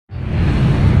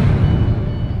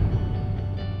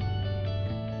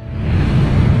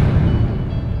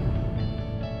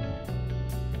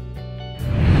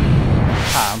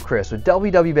Chris with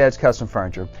WW Beds Custom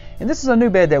Furniture, and this is a new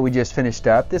bed that we just finished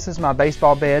up. This is my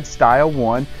baseball bed, Style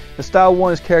 1. The Style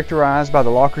 1 is characterized by the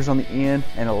lockers on the end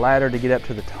and a ladder to get up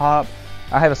to the top.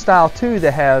 I have a Style 2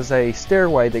 that has a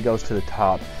stairway that goes to the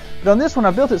top. But on this one,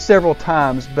 I built it several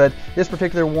times, but this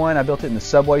particular one, I built it in the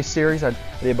Subway series. I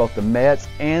did both the Mets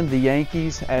and the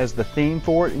Yankees as the theme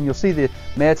for it, and you'll see the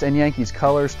Mets and Yankees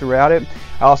colors throughout it.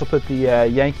 I also put the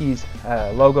Yankees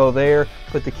logo there,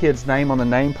 put the kid's name on the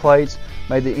nameplates,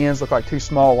 made the ends look like two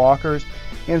small lockers.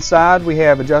 Inside, we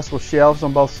have adjustable shelves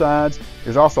on both sides.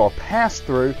 There's also a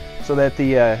pass-through so that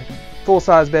the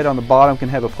full-size bed on the bottom can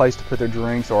have a place to put their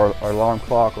drinks or alarm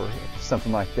clock or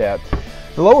something like that.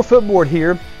 The lower footboard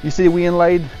here, you see we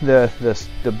inlaid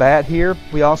the bat here.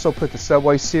 We also put the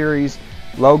Subway Series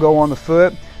logo on the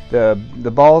foot.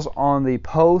 The balls on the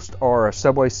post are a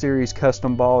Subway Series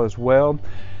custom ball as well.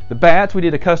 The bats, we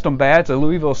did a custom bat. It's a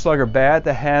Louisville Slugger bat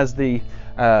that has the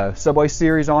Subway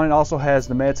Series on it. Also has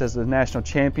the Mets as the national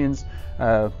champions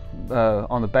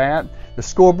on the bat. The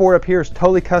scoreboard up here is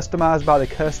totally customized by the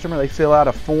customer. They fill out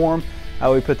a form.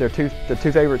 We put the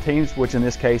two favorite teams, which in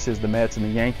this case is the Mets and the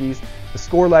Yankees. The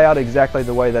score layout exactly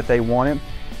the way that they want it.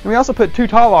 And we also put two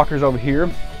tall lockers over here.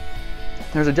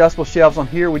 There's adjustable shelves on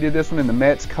here. We did this one in the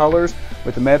Mets colors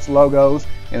with the Mets logos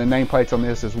and the nameplates on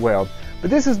this as well.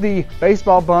 But this is the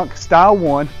Baseball Bunk Style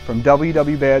 1 from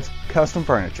WW Beds Custom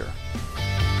Furniture.